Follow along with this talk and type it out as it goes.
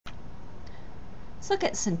Let's look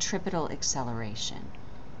at centripetal acceleration.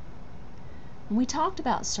 When we talked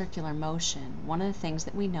about circular motion, one of the things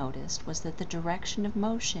that we noticed was that the direction of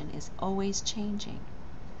motion is always changing.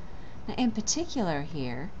 Now, in particular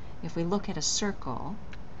here, if we look at a circle,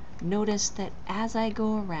 notice that as I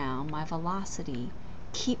go around, my velocity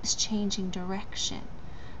keeps changing direction.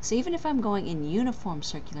 So even if I'm going in uniform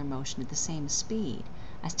circular motion at the same speed,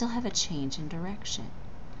 I still have a change in direction.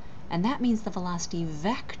 And that means the velocity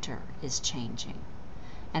vector is changing.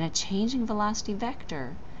 And a changing velocity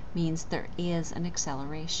vector means there is an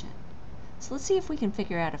acceleration. So let's see if we can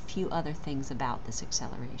figure out a few other things about this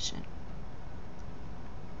acceleration.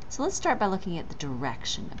 So let's start by looking at the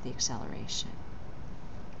direction of the acceleration.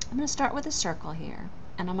 I'm going to start with a circle here,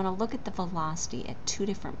 and I'm going to look at the velocity at two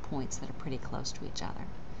different points that are pretty close to each other.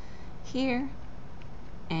 Here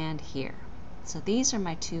and here. So these are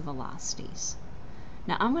my two velocities.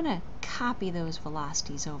 Now I'm going to copy those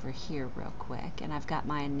velocities over here real quick, and I've got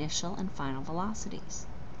my initial and final velocities.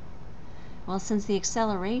 Well, since the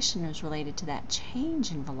acceleration is related to that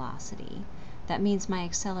change in velocity, that means my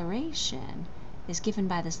acceleration is given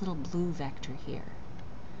by this little blue vector here.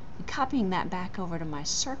 And copying that back over to my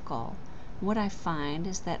circle, what I find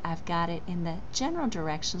is that I've got it in the general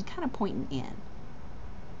direction, kind of pointing in.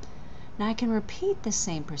 Now I can repeat the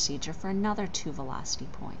same procedure for another two velocity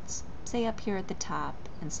points, say up here at the top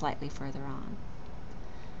and slightly further on.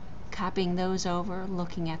 Copying those over,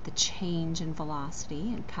 looking at the change in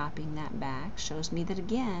velocity and copying that back shows me that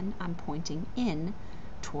again I'm pointing in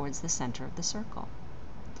towards the center of the circle.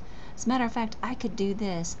 As a matter of fact, I could do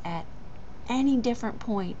this at any different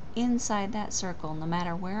point inside that circle, no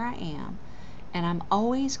matter where I am, and I'm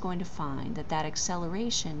always going to find that that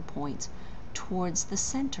acceleration points towards the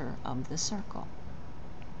center of the circle.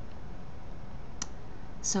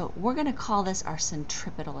 So we're going to call this our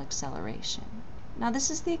centripetal acceleration. Now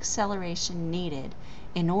this is the acceleration needed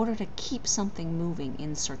in order to keep something moving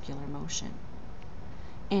in circular motion.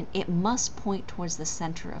 And it must point towards the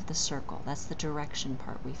center of the circle. That's the direction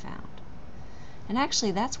part we found. And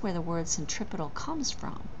actually that's where the word centripetal comes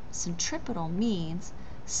from. Centripetal means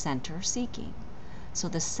center seeking. So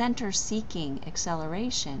the center seeking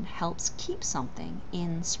acceleration helps keep something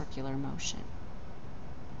in circular motion.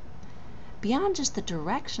 Beyond just the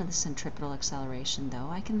direction of the centripetal acceleration, though,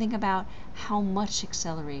 I can think about how much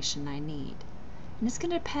acceleration I need. And it's going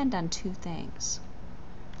to depend on two things.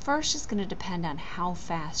 First, it's going to depend on how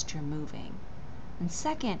fast you're moving. And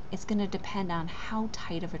second, it's going to depend on how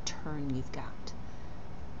tight of a turn you've got.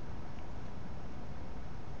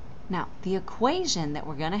 Now, the equation that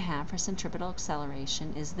we're going to have for centripetal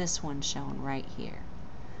acceleration is this one shown right here.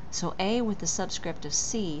 So A with the subscript of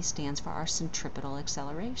c stands for our centripetal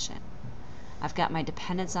acceleration. I've got my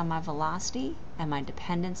dependence on my velocity and my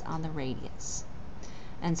dependence on the radius.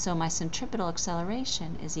 And so my centripetal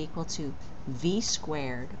acceleration is equal to v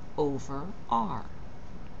squared over r.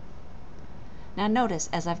 Now notice,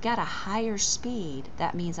 as I've got a higher speed,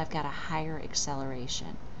 that means I've got a higher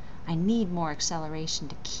acceleration. I need more acceleration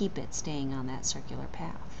to keep it staying on that circular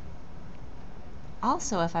path.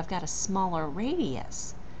 Also, if I've got a smaller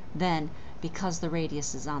radius, then because the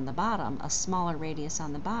radius is on the bottom, a smaller radius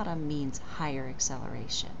on the bottom means higher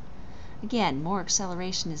acceleration. Again, more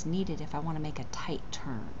acceleration is needed if I want to make a tight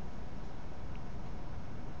turn.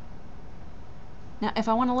 Now, if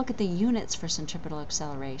I want to look at the units for centripetal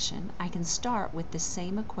acceleration, I can start with the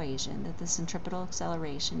same equation that the centripetal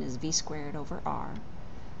acceleration is v squared over r.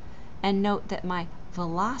 And note that my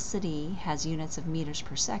velocity has units of meters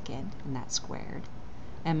per second, and that's squared,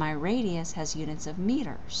 and my radius has units of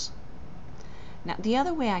meters. Now, the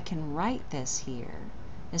other way I can write this here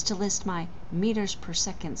is to list my meters per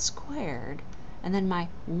second squared and then my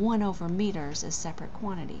 1 over meters as separate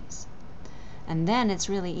quantities. And then it's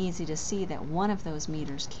really easy to see that one of those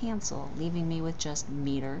meters cancel, leaving me with just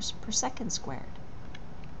meters per second squared.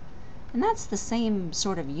 And that's the same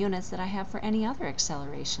sort of units that I have for any other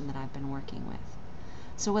acceleration that I've been working with.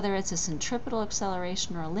 So whether it's a centripetal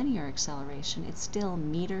acceleration or a linear acceleration, it's still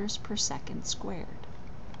meters per second squared.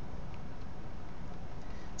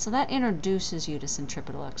 So that introduces you to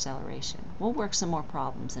centripetal acceleration. We'll work some more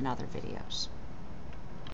problems in other videos.